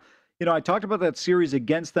right now. You know, I talked about that series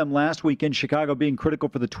against them last week in Chicago being critical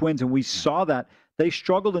for the Twins, and we saw that. They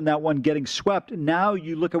struggled in that one, getting swept. Now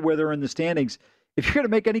you look at where they're in the standings. If you're going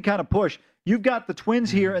to make any kind of push, you've got the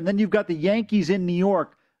Twins here, and then you've got the Yankees in New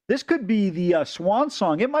York. This could be the swan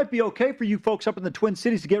song. It might be okay for you folks up in the Twin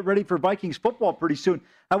Cities to get ready for Vikings football pretty soon.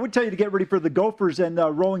 I would tell you to get ready for the Gophers and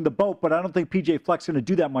rowing the boat, but I don't think P.J. Fleck's going to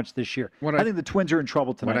do that much this year. I think the Twins are in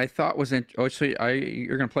trouble tonight. What I thought was you're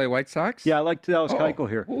going to play White Sox? Yeah, I like Dallas Keuchel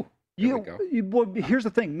here. Well, here's the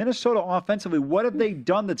thing. Minnesota offensively, what have they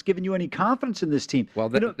done that's given you any confidence in this team? Well,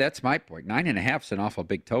 that's my point. 9.5 is an awful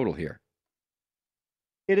big total here.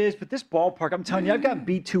 It is, but this ballpark, I'm telling you, I've got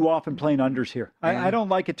beat too often playing unders here. I don't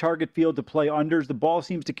like a Target Field to play unders. The ball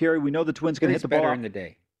seems to carry. We know the Twins going to hit the ball. It's better in the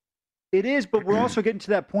day. It is, but we're also getting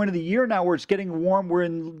to that point of the year now where it's getting warm. We're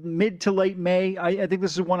in mid to late May. I think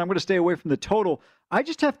this is one I'm going to stay away from the total. I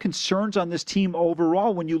just have concerns on this team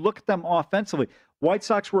overall when you look at them offensively. White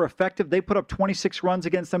Sox were effective. They put up 26 runs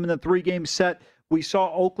against them in the 3-game set. We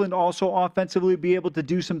saw Oakland also offensively be able to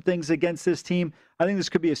do some things against this team. I think this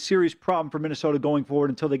could be a serious problem for Minnesota going forward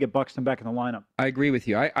until they get Buxton back in the lineup. I agree with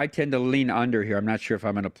you. I tend to lean under here. I'm not sure if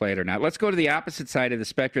I'm going to play it or not. Let's go to the opposite side of the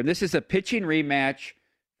spectrum. This is a pitching rematch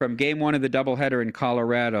from Game 1 of the doubleheader in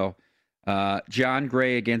Colorado. John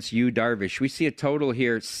Gray against Yu Darvish. We see a total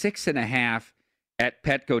here, 6.5 at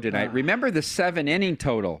Petco tonight. Remember the 7-inning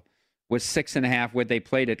total was 6.5 when they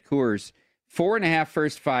played at Coors. 4.5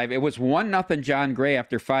 first 5. It was 1-0 John Gray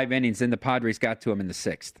after 5 innings. Then the Padres got to him in the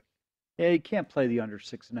 6th. Yeah, you can't play the under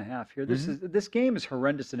 6.5 here. This game is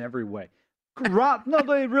horrendous in every way. No,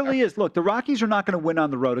 it really is. Look, the Rockies are not going to win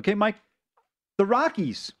on the road. Okay, Mike? The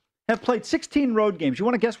Rockies have played 16 road games. You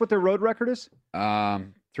want to guess what their road record is?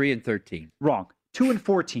 3-13. Wrong.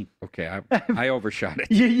 2-14. Okay, I overshot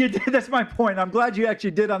it. You did. That's my point. I'm glad you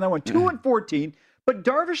actually did on that one. 2-14. But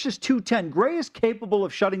Darvish is 210. Gray is capable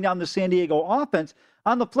of shutting down the San Diego offense.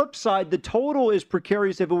 On the flip side, the total is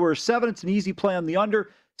precarious. If it were a 7, it's an easy play on the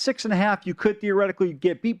under. 6.5, you could theoretically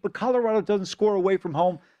get beat, but Colorado doesn't score away from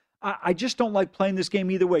home. I just don't like playing this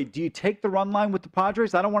game either way. Do you take the run line with the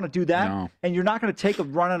Padres? I don't want to do that. No. And you're not going to take a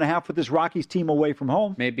 1.5 with this Rockies team away from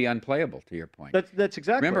home. Maybe unplayable, to your point. That's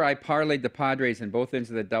exactly. Remember, I parlayed the Padres in both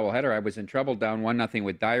ends of the doubleheader. I was in trouble down 1-0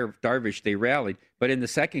 with Darvish. They rallied. But in the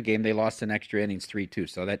second game, they lost in extra innings 3-2.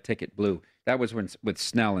 So that ticket blew. That was with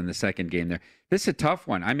Snell in the second game there. This is a tough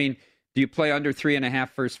one. I mean, do you play under 3.5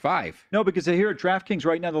 first 5? No, because here at DraftKings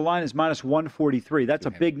right now, the line is minus 143. That's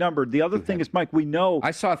a big number. The other thing is, Mike, we know.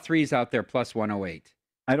 I saw 3s out there plus 108.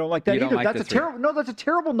 I don't like that either. Like that's a terrible. No, that's a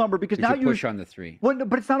terrible number because now you push on the 3. Well, no,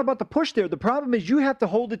 but it's not about the push there. The problem is you have to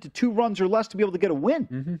hold it to 2 runs or less to be able to get a win.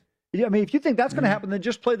 Mm-hmm. Yeah, I mean, if you think that's going to happen, then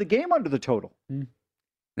just play the game under the total. Mm-hmm.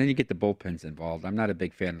 Then you get the bullpens involved. I'm not a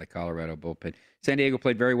big fan of the Colorado bullpen. San Diego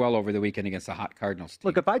played very well over the weekend against the hot Cardinals team.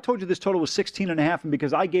 Look, if I told you this total was 16.5 and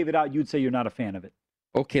because I gave it out, you'd say you're not a fan of it.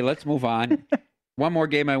 Okay, let's move on. One more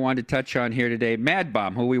game I wanted to touch on here today. Mad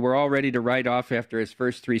Bomb, who we were all ready to write off after his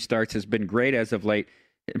first 3 starts, has been great as of late.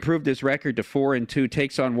 Improved his record to 4-2.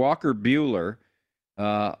 Takes on Walker Buehler.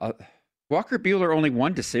 Walker Buehler only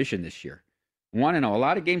 1 decision this year. 1-0. A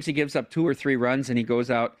lot of games he gives up 2 or 3 runs and he goes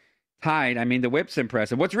out tied. I mean, the whip's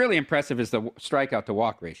impressive. What's really impressive is the strikeout to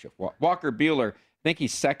walk ratio. Walker Buehler, I think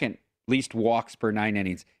he's second least walks per 9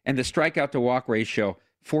 innings. And the strikeout to walk ratio,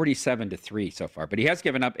 47-3 so far, but he has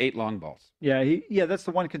given up 8 long balls. Yeah, that's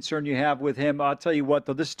the one concern you have with him. I'll tell you what,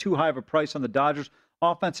 though, this is too high of a price on the Dodgers.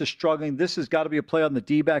 Offense is struggling. This has got to be a play on the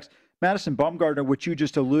D-backs. Madison Bumgarner, which you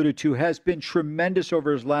just alluded to, has been tremendous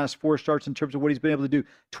over his last 4 starts in terms of what he's been able to do.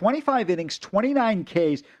 25 innings, 29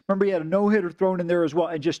 Ks. Remember, he had a no-hitter thrown in there as well,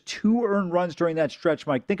 and just 2 earned runs during that stretch,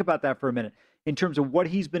 Mike. Think about that for a minute. In terms of what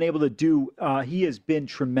he's been able to do, he has been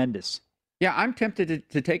tremendous. Yeah, I'm tempted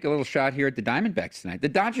to take a little shot here at the Diamondbacks tonight. The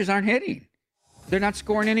Dodgers aren't hitting. They're not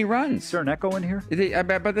scoring any runs. Is there an echo in here?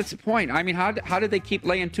 But that's the point. I mean, how did they keep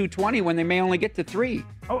laying 220 when they may only get to 3?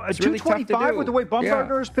 Oh, a 225 with the way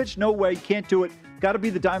Bumgarner has pitched? No way. Can't do it. Got to be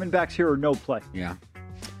the Diamondbacks here or no play. Yeah.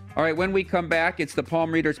 All right, when we come back, it's the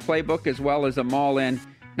Palm Readers Playbook as well as Amal in.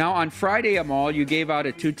 Now, on Friday, Amal, you gave out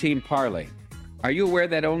a 2-team parlay. Are you aware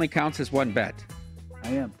that only counts as one bet?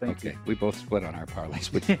 I am. Thank you. Okay, we both split on our parlays.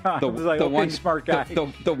 I was like, okay, smart guy.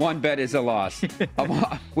 The one bet is a loss.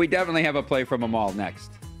 We definitely have a play from Amal next.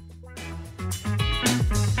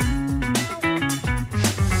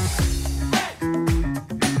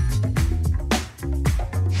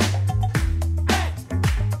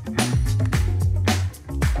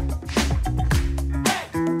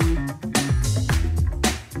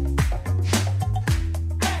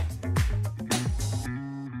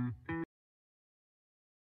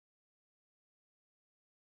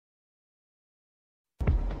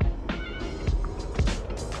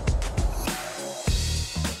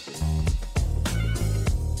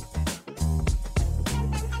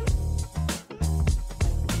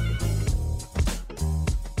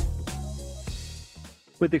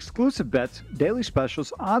 With exclusive bets, daily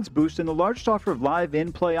specials, odds boost, and the largest offer of live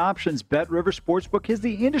in-play options, BetRivers Sportsbook is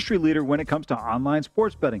the industry leader when it comes to online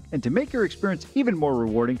sports betting. And to make your experience even more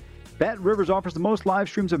rewarding, BetRivers offers the most live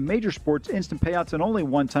streams of major sports, instant payouts, and only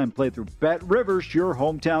one-time playthrough. BetRivers, your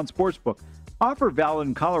hometown sportsbook. Offer valid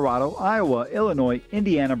in Colorado, Iowa, Illinois,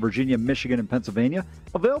 Indiana, Virginia, Michigan, and Pennsylvania.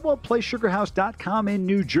 Available at PlaySugarHouse.com in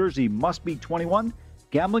New Jersey. Must be 21.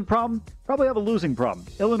 Gambling problem? Probably have a losing problem.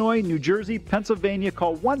 Illinois, New Jersey, Pennsylvania,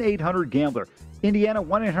 call 1-800-GAMBLER. Indiana,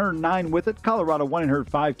 1-800-9-WITH-IT. Colorado,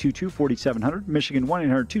 1-800-522-4700. Michigan,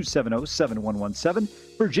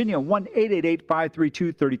 1-800-270-7117. Virginia,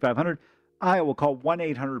 1-888-532-3500. Iowa, call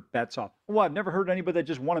 1-800-BETS-OFF. Well, I've never heard anybody that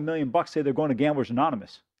just won $1 million say they're going to Gamblers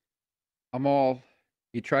Anonymous. Amal,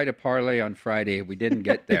 you tried a parlay on Friday. We didn't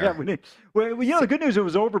get there. Yeah, we did. Well, the good news, it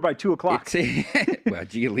was over by 2 o'clock. Well,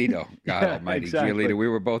 Giolito, God almighty, exactly. Giolito. We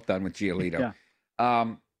were both done with Giolito.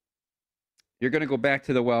 Yeah. You're going to go back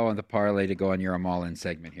to the well on the parlay to go on your Amal in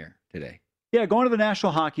segment here today. Yeah, going to the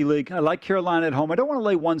National Hockey League. I like Carolina at home. I don't want to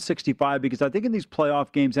lay 165 because I think in these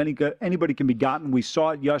playoff games, anybody can be gotten. We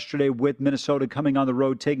saw it yesterday with Minnesota coming on the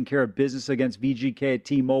road, taking care of business against VGK at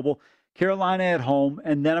T-Mobile. Carolina at home,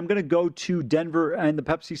 and then I'm going to go to Denver and the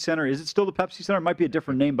Pepsi Center. Is it still the Pepsi Center? It might be a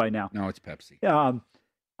different name by now. No, it's Pepsi.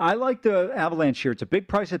 I like the Avalanche here. It's a big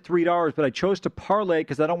price at $3, but I chose to parlay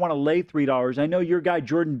because I don't want to lay $3. I know your guy,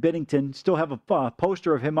 Jordan Binnington, still have a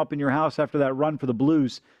poster of him up in your house after that run for the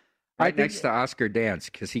Blues. Right next to Oscar Dance,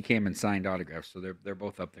 because he came and signed autographs, so they're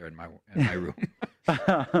both up there in my room.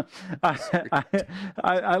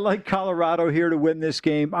 I like Colorado here to win this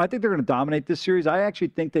game. I think they're going to dominate this series. I actually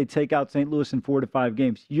think they take out St. Louis in 4 to 5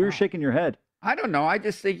 games. You're shaking your head. I don't know. I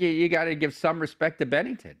just think you got to give some respect to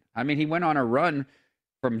Binnington. I mean, he went on a run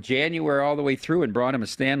from January all the way through and brought him a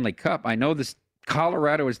Stanley Cup. I know this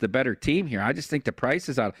Colorado is the better team here. I just think the price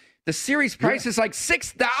is out. The series price is like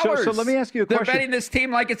 $6. So let me ask you a question. They're betting this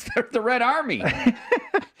team like it's the Red Army.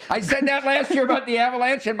 I said that last year about the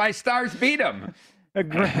Avalanche, and my Stars beat them.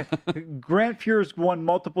 Grant Fuhr's won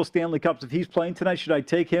multiple Stanley Cups. If he's playing tonight, should I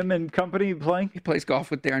take him and company playing? He plays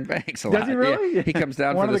golf with Darren Banks a lot. Does he really? Yeah, he comes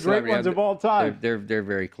down one for of the great ones of all time. They're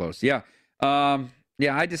very close. Yeah. I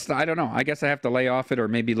don't know. I guess I have to lay off it or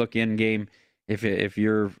maybe look in game if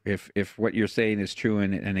what you're saying is true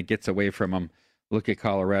and it gets away from them. Look at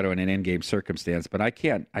Colorado in an in-game circumstance, but I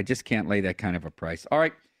just can't lay that kind of a price. All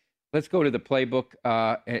right, let's go to the playbook.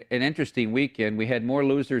 An interesting weekend. We had more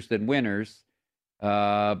losers than winners,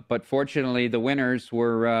 but fortunately the winners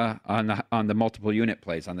were on the multiple unit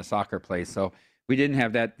plays, on the soccer plays. So we didn't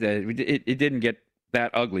have that. It didn't get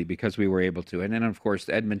that ugly because we were able to. And then, of course,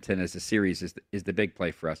 Edmonton as a series is the big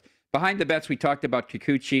play for us. Behind the bets, we talked about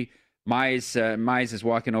Kikuchi. Mize is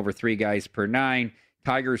walking over 3 guys per 9.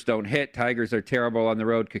 Tigers don't hit. Tigers are terrible on the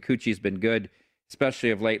road. Kikuchi's been good, especially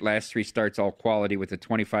of late. Last 3 starts, all quality with a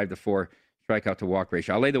 25-4 strikeout to walk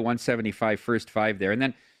ratio. I'll lay the 175 first 5 there. And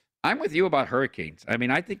then I'm with you about Hurricanes. I mean,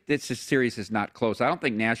 I think this series is not close. I don't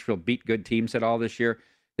think Nashville beat good teams at all this year.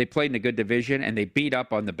 They played in a good division, and they beat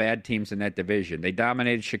up on the bad teams in that division. They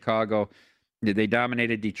dominated Chicago. They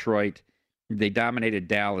dominated Detroit. They dominated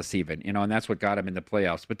Dallas even, and that's what got them in the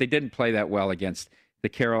playoffs. But they didn't play that well against the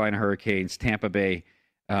Carolina Hurricanes, Tampa Bay,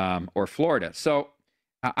 or Florida. So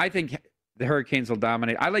I think the Hurricanes will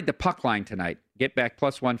dominate. I like the puck line tonight. Get back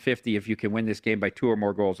plus 150 if you can win this game by 2 or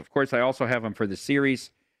more goals. Of course, I also have them for the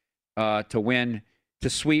series to win, to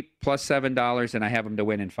sweep plus $7, and I have them to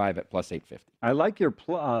win in 5 at plus 850. I like your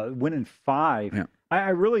win in 5. Yeah.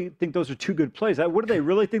 I really think those are 2 good plays. What do they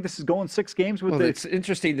really think this is going 6 games with? It's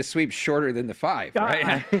interesting. The sweep's shorter than the 5,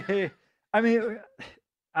 right? I mean,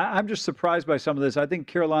 I'm just surprised by some of this. I think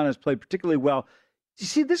Carolina has played particularly well. You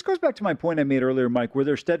see, this goes back to my point I made earlier, Mike, where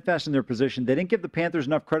they're steadfast in their position. They didn't give the Panthers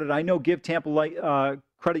enough credit. I know give Tampa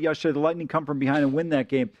credit yesterday. The Lightning come from behind and win that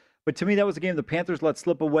game. But to me, that was a game the Panthers let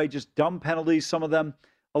slip away, just dumb penalties, some of them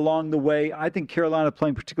along the way. I think Carolina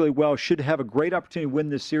playing particularly well, should have a great opportunity to win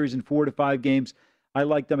this series in 4 to 5 games. I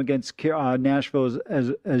like them against Nashville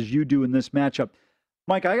as you do in this matchup.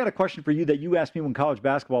 Mike, I got a question for you that you asked me when college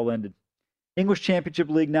basketball ended. English Championship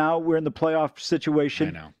League now, we're in the playoff situation.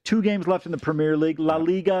 I know. 2 games left in the Premier League. La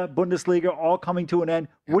Liga, Bundesliga, all coming to an end.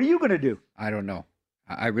 Yeah. What are you going to do? I don't know.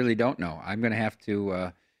 I really don't know. I'm going to have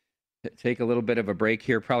to take a little bit of a break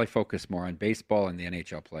here, probably focus more on baseball and the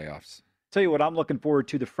NHL playoffs. Tell you what I'm looking forward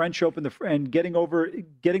to, the French Open, and getting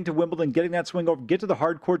to Wimbledon, getting that swing over, get to the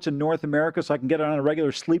hard courts in North America so I can get on a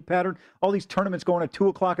regular sleep pattern. All these tournaments going at 2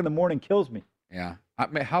 o'clock in the morning kills me. Yeah.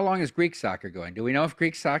 How long is Greek soccer going? Do we know if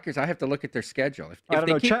Greek soccer's? I have to look at their schedule. I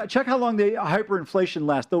don't know. Check how long the hyperinflation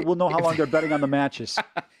lasts. We'll know how long they're betting on the matches.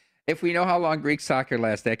 If we know how long Greek soccer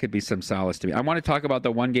lasts, that could be some solace to me. I want to talk about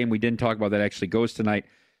the one game we didn't talk about that actually goes tonight.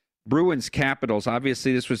 Bruins Capitals.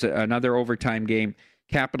 Obviously, this was another overtime game.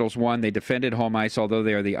 Capitals won. They defended home ice, although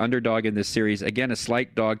they are the underdog in this series. Again, a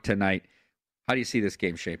slight dog tonight. How do you see this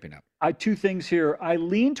game shaping up? 2 things here. I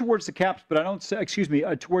lean towards the Caps, but I don't.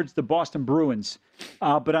 Towards the Boston Bruins,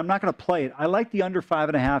 but I'm not going to play it. I like the under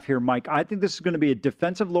 5.5 here, Mike. I think this is going to be a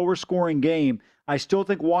defensive, lower-scoring game. I still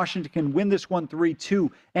think Washington can win this one 3-2,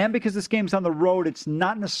 and because this game's on the road, it's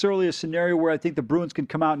not necessarily a scenario where I think the Bruins can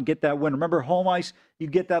come out and get that win. Remember, home ice, you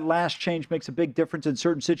get that last change, makes a big difference in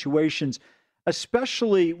certain situations,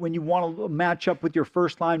 especially when you want to match up with your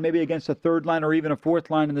first line, maybe against a third line or even a fourth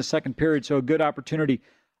line in the second period. So a good opportunity.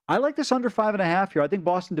 I like this under 5.5 here. I think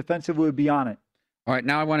Boston defensively would be on it. All right,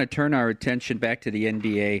 now I want to turn our attention back to the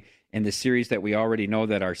NBA and the series that we already know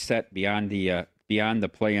that are set beyond the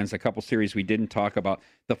play-ins. A couple series we didn't talk about.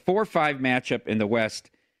 The 4-5 matchup in the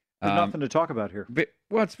West. Nothing to talk about here.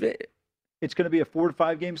 Well, it's going to be a 4 to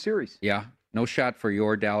 5 game series. Yeah. No shot for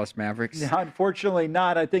your Dallas Mavericks? No, unfortunately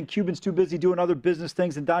not. I think Cuban's too busy doing other business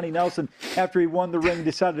things, and Donnie Nelson, after he won the ring,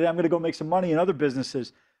 decided, I'm going to go make some money in other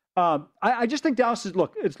businesses. I just think Dallas is,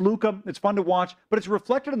 look, it's Luka. It's fun to watch, but it's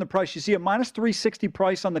reflected in the price. You see a minus 360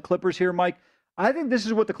 price on the Clippers here, Mike. I think this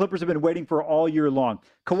is what the Clippers have been waiting for all year long.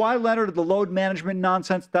 Kawhi Leonard, the load management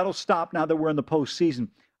nonsense, that'll stop now that we're in the postseason.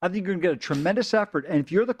 I think you're going to get a tremendous effort, and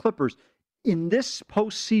if you're the Clippers, in this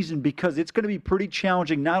postseason, because it's going to be pretty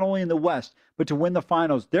challenging, not only in the West, but to win the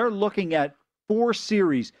finals. They're looking at 4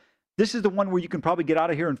 series. This is the one where you can probably get out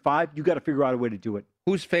of here in 5. You got to figure out a way to do it.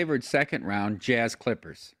 Who's favored second round? Jazz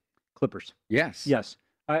Clippers. Clippers. Yes. Yes.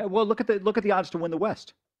 Well, look at the odds to win the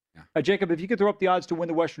West. Yeah. Jacob, if you could throw up the odds to win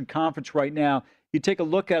the Western Conference right now, you take a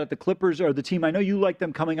look at it. The Clippers are the team. I know you like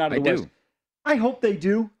them coming out of the West. I hope they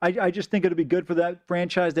do. I just think it'll be good for that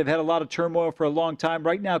franchise. They've had a lot of turmoil for a long time.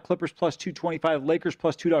 Right now, Clippers plus 225, Lakers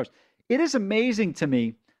plus $2. It is amazing to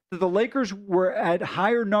me that the Lakers were at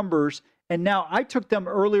higher numbers, and now I took them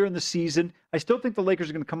earlier in the season. I still think the Lakers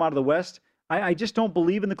are going to come out of the West. I just don't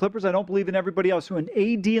believe in the Clippers. I don't believe in everybody else. When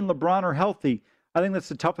AD and LeBron are healthy, I think that's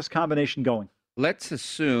the toughest combination going. Let's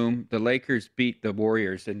assume the Lakers beat the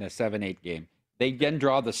Warriors in the 7-8 game. They then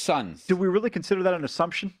draw the Suns. Do we really consider that an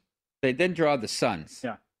assumption? They then draw the Suns.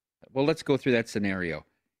 Yeah. Well, let's go through that scenario.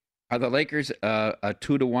 Are the Lakers a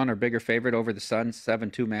 2-1 or bigger favorite over the Suns,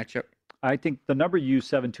 7-2 matchup? I think the number you use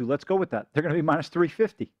 7-2. Let's go with that. They're going to be minus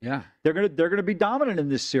 350. Yeah. They're going to be dominant in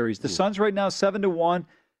this series. The Suns right now 7-1.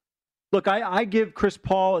 Look, I give Chris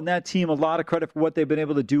Paul and that team a lot of credit for what they've been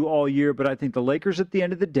able to do all year, but I think the Lakers at the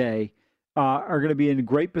end of the day are going to be in a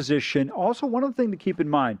great position. Also, one other thing to keep in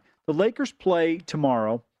mind, the Lakers play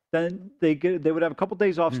tomorrow. Then they would have a couple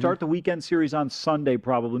days off, start the weekend series on Sunday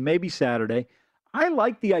probably, maybe Saturday. I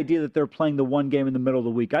like the idea that they're playing the one game in the middle of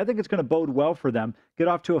the week. I think it's going to bode well for them, get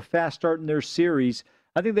off to a fast start in their series.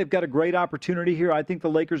 I think they've got a great opportunity here. I think the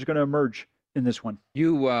Lakers are going to emerge in this one.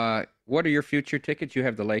 What are your future tickets? You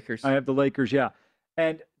have the Lakers? I have the Lakers, yeah.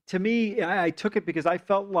 And to me, I took it because I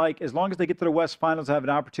felt like as long as they get to the West Finals, I have an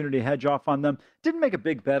opportunity to hedge off on them. Didn't make a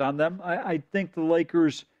big bet on them. I think the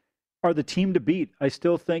Lakers are the team to beat. I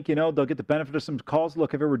still think, they'll get the benefit of some calls.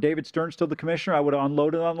 Look, if it were David Stern still the commissioner, I would have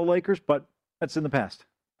unloaded on the Lakers, but that's in the past.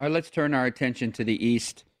 All right, let's turn our attention to the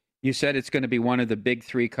East. You said it's going to be one of the big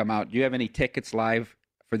three come out. Do you have any tickets live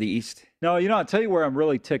for the East? No, I'll tell you where I'm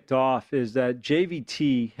really ticked off is that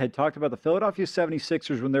JVT had talked about the Philadelphia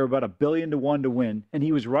 76ers when they were about $1 billion to 1 to win, and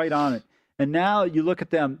he was right on it. And now you look at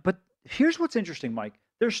them. But here's what's interesting, Mike.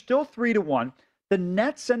 They're still 3 to 1. The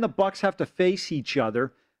Nets and the Bucks have to face each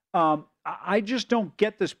other. I just don't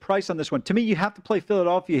get this price on this one. To me, you have to play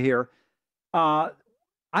Philadelphia here. I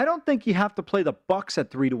don't think you have to play the Bucks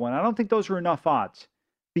at 3 to 1. I don't think those are enough odds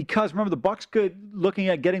because remember the Bucks good looking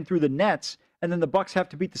at getting through the Nets, and then the Bucks have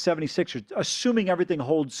to beat the 76ers, assuming everything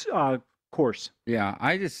holds course. Yeah,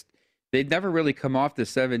 they'd never really come off the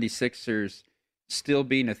 76ers still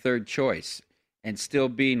being a third choice and still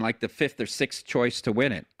being like the fifth or sixth choice to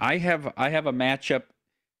win it. I have a matchup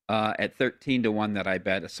at 13 to 1 that I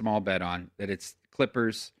bet, a small bet on, that it's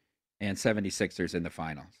Clippers and 76ers in the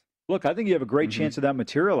finals. Look, I think you have a great chance of that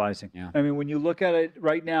materializing. Yeah. I mean, when you look at it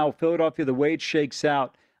right now, Philadelphia, the way it shakes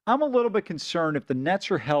out, I'm a little bit concerned if the Nets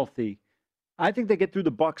are healthy. I think they get through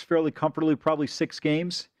the Bucks fairly comfortably, probably 6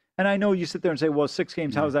 games. And I know you sit there and say, well, 6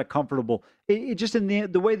 games, how is that comfortable? It just in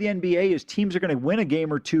the way the NBA is, teams are going to win a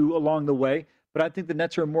game or two along the way. But I think the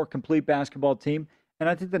Nets are a more complete basketball team. And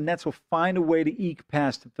I think the Nets will find a way to eke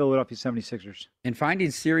past the Philadelphia 76ers. In finding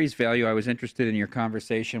series value, I was interested in your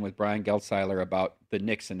conversation with Brian Geltzeiler about the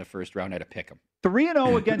Knicks in the first round at a pick'em.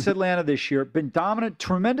 3-0 against Atlanta this year. Been dominant,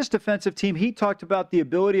 tremendous defensive team. He talked about the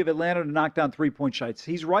ability of Atlanta to knock down three-point shots.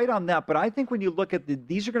 He's right on that. But I think when you look at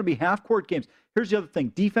these are going to be half-court games. Here's the other thing.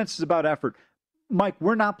 Defense is about effort. Mike,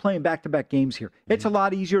 we're not playing back-to-back games here. It's a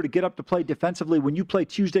lot easier to get up to play defensively when you play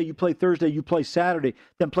Tuesday, you play Thursday, you play Saturday,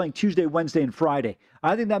 than playing Tuesday, Wednesday, and Friday.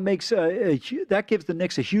 I think that makes that gives the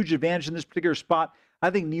Knicks a huge advantage in this particular spot. I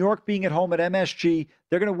think New York being at home at MSG,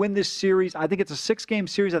 they're going to win this series. I think it's a 6-game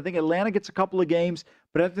series. I think Atlanta gets a couple of games,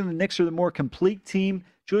 but I think the Knicks are the more complete team.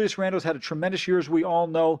 Julius Randle's had a tremendous year, as we all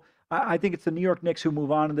know. I think it's the New York Knicks who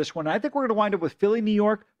move on in this one. I think we're going to wind up with Philly, New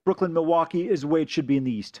York, Brooklyn, Milwaukee is the way it should be in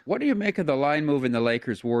the East. What do you make of the line move in the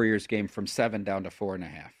Lakers-Warriors game from 7 down to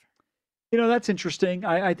 4.5? That's interesting.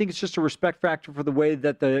 I think it's just a respect factor for the way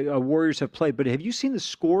that the Warriors have played. But have you seen the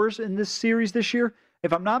scores in this series this year?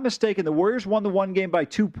 If I'm not mistaken, the Warriors won the one game by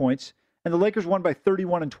 2 points, and the Lakers won by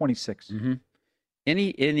 31 and 26. Mm-hmm.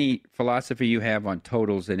 Any philosophy you have on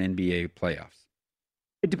totals in NBA playoffs?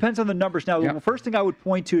 It depends on the numbers. Now, the first thing I would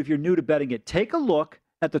point to if you're new to betting it, take a look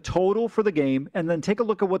at the total for the game, and then take a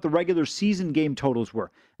look at what the regular season game totals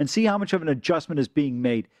were and see how much of an adjustment is being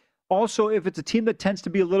made. Also, if it's a team that tends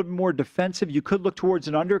to be a little bit more defensive, you could look towards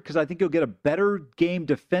an under because I think you'll get a better game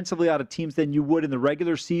defensively out of teams than you would in the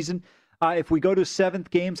regular season. If we go to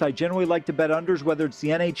 7th games, I generally like to bet unders, whether it's the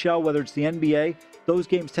NHL, whether it's the NBA. Those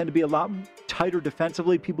games tend to be a lot tighter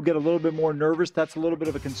defensively. People get a little bit more nervous. That's a little bit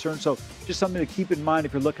of a concern. So just something to keep in mind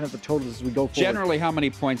if you're looking at the totals as we go forward. Generally, how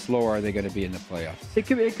many points lower are they going to be in the playoffs?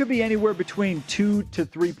 It could be anywhere between 2 to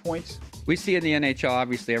 3 points. We see in the NHL,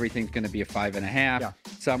 obviously, everything's going to be a 5.5. Yeah.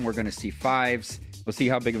 Some we're going to see 5s. We'll see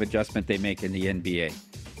how big of adjustment they make in the NBA.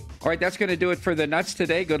 All right, that's going to do it for the Nuts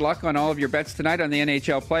today. Good luck on all of your bets tonight on the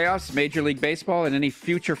NHL playoffs, Major League Baseball, and any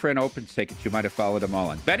future Fred Opens tickets you might have followed them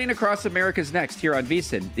all on. Betting Across America's next here on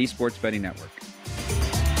VSiN, the Sports Betting Network.